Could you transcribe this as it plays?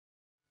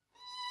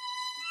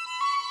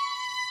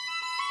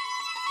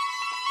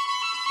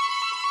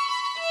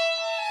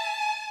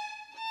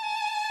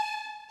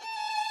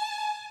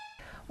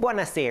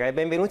Buonasera e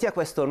benvenuti a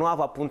questo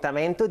nuovo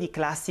appuntamento di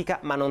Classica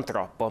ma non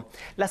troppo.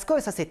 La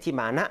scorsa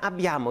settimana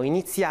abbiamo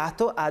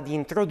iniziato ad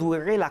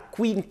introdurre la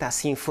quinta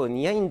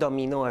sinfonia in do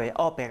minore,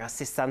 opera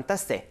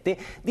 67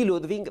 di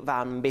Ludwig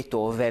Van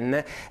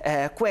Beethoven,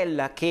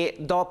 quella che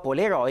dopo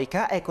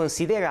l'eroica è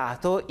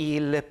considerato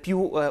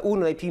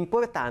uno dei più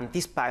importanti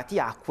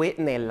spartiacque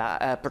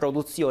nella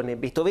produzione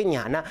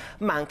beethoveniana,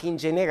 ma anche in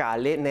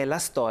generale nella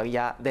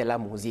storia della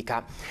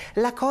musica.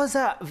 La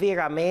cosa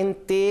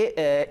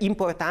veramente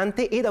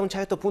importante e da un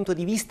certo punto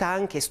di vista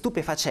anche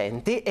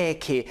stupefacente è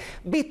che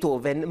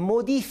Beethoven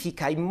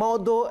modifica in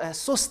modo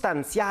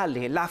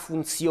sostanziale la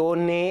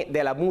funzione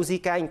della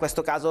musica, in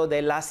questo caso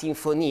della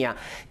sinfonia,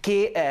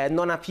 che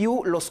non ha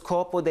più lo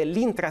scopo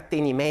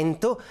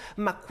dell'intrattenimento,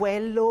 ma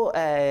quello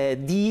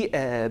di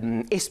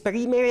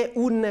esprimere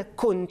un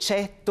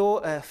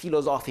concetto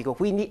filosofico.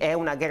 Quindi è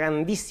una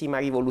grandissima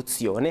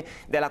rivoluzione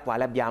della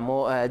quale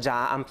abbiamo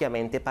già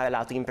ampiamente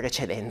parlato in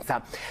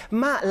precedenza.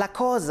 Ma la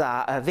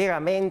cosa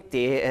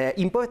veramente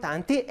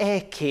importante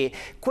è che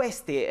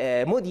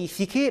queste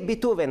modifiche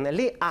Beethoven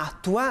le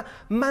attua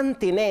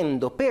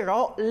mantenendo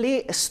però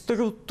le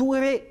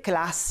strutture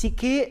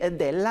classiche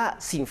della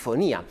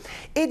sinfonia.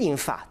 Ed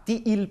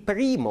infatti il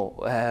primo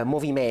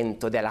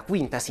movimento della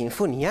quinta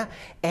sinfonia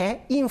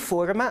è in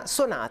forma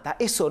sonata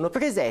e sono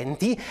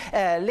presenti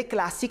le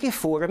classiche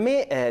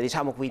forme,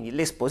 diciamo quindi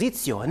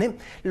l'esposizione,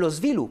 lo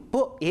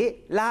sviluppo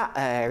e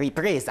la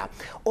ripresa.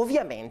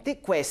 Ovviamente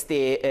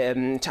queste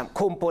diciamo,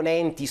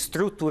 componenti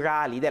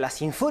strutturali della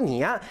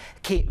sinfonia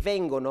che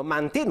vengono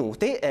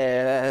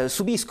mantenute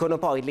subiscono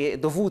poi le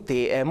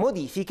dovute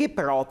modifiche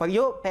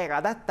proprio per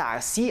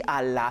adattarsi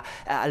al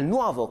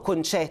nuovo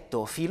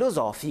concetto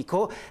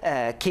filosofico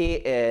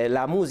che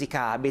la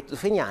musica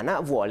beethoveniana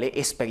vuole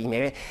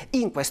esprimere.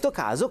 In questo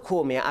caso,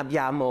 come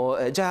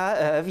abbiamo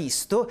già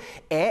visto,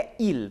 è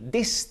il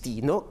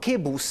destino che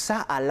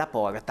bussa alla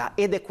porta,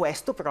 ed è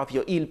questo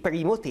proprio il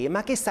primo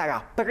tema che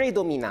sarà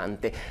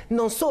predominante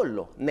non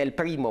solo nel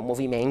primo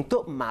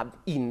movimento ma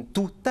in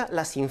tutta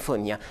la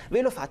sinfonia.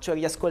 Ve lo faccio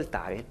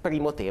riascoltare, il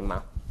primo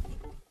tema.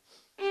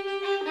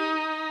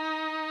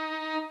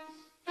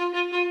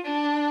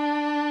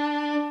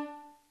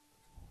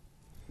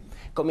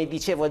 Come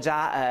dicevo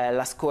già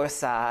la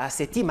scorsa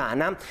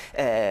settimana,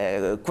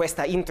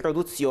 questa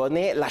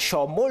introduzione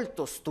lasciò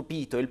molto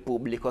stupito il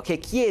pubblico, che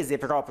chiese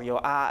proprio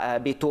a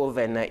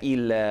Beethoven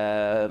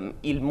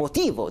il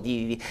motivo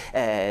di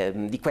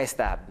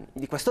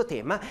questo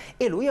tema,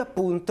 e lui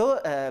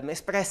appunto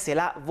espresse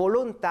la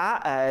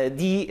volontà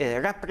di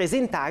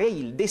rappresentare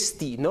il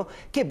destino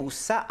che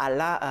bussa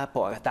alla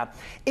porta.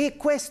 E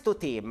questo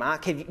tema,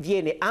 che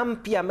viene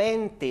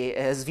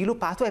ampiamente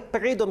sviluppato, è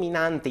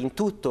predominante in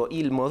tutto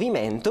il movimento,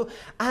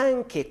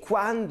 anche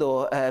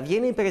quando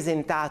viene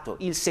presentato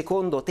il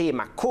secondo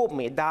tema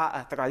come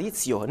da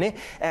tradizione.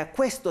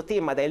 Questo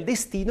tema del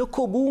destino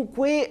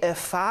comunque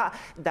fa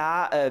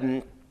da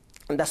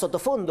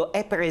sottofondo,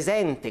 è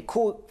presente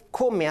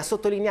come a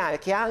sottolineare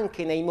che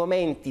anche nei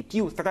momenti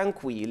più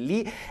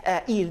tranquilli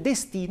il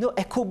destino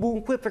è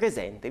comunque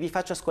presente. Vi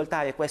faccio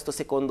ascoltare questo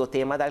secondo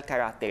tema dal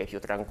carattere più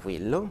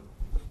tranquillo.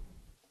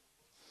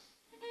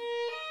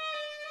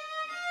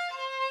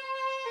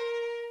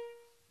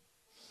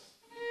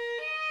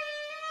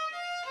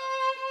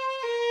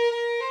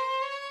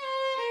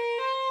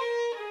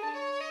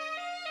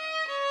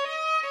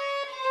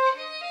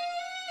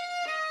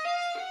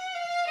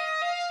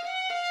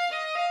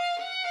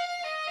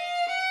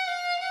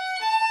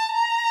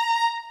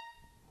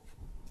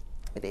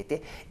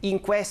 Vedete, in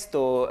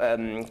questo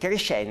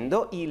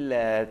crescendo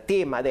il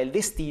tema del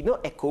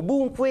destino è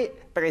comunque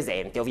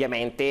presente.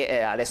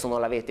 Ovviamente adesso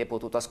non l'avete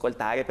potuto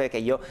ascoltare perché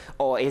io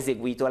ho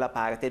eseguito la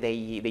parte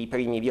dei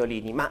primi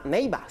violini, ma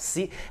nei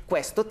bassi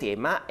questo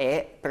tema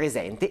è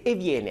presente e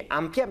viene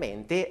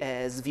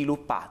ampiamente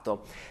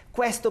sviluppato.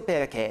 Questo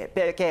perché?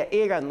 Perché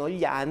erano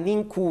gli anni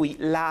in cui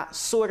la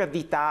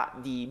sordità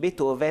di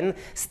Beethoven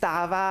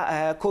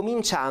stava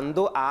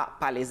cominciando a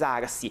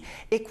palesarsi,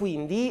 e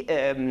quindi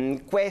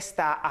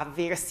questa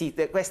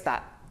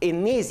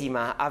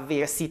ennesima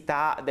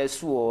avversità del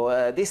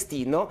suo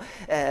destino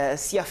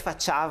si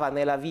affacciava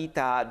nella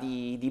vita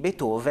di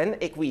Beethoven,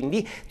 e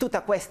quindi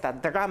tutta questa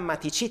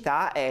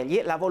drammaticità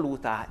egli l'ha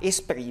voluta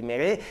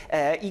esprimere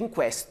in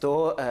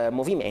questo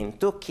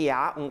movimento, che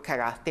ha un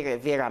carattere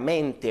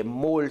veramente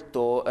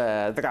molto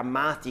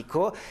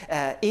drammatico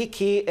e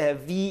che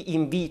vi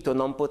invito,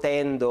 non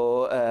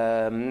potendo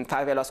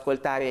farvelo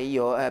ascoltare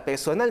io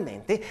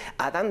personalmente,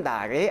 ad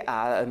andare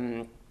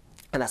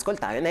ad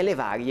ascoltare nelle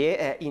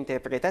varie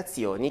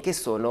interpretazioni che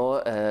sono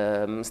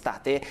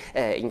state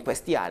in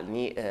questi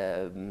anni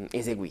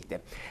eseguite.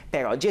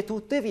 Per oggi è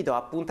tutto e vi do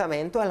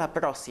appuntamento alla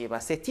prossima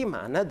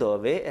settimana,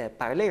 dove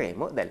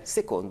parleremo del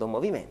secondo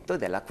movimento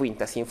della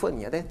quinta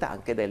sinfonia, detta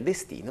anche del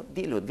destino,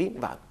 di Ludwig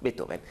van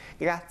Beethoven.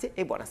 Grazie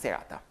e buona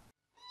serata.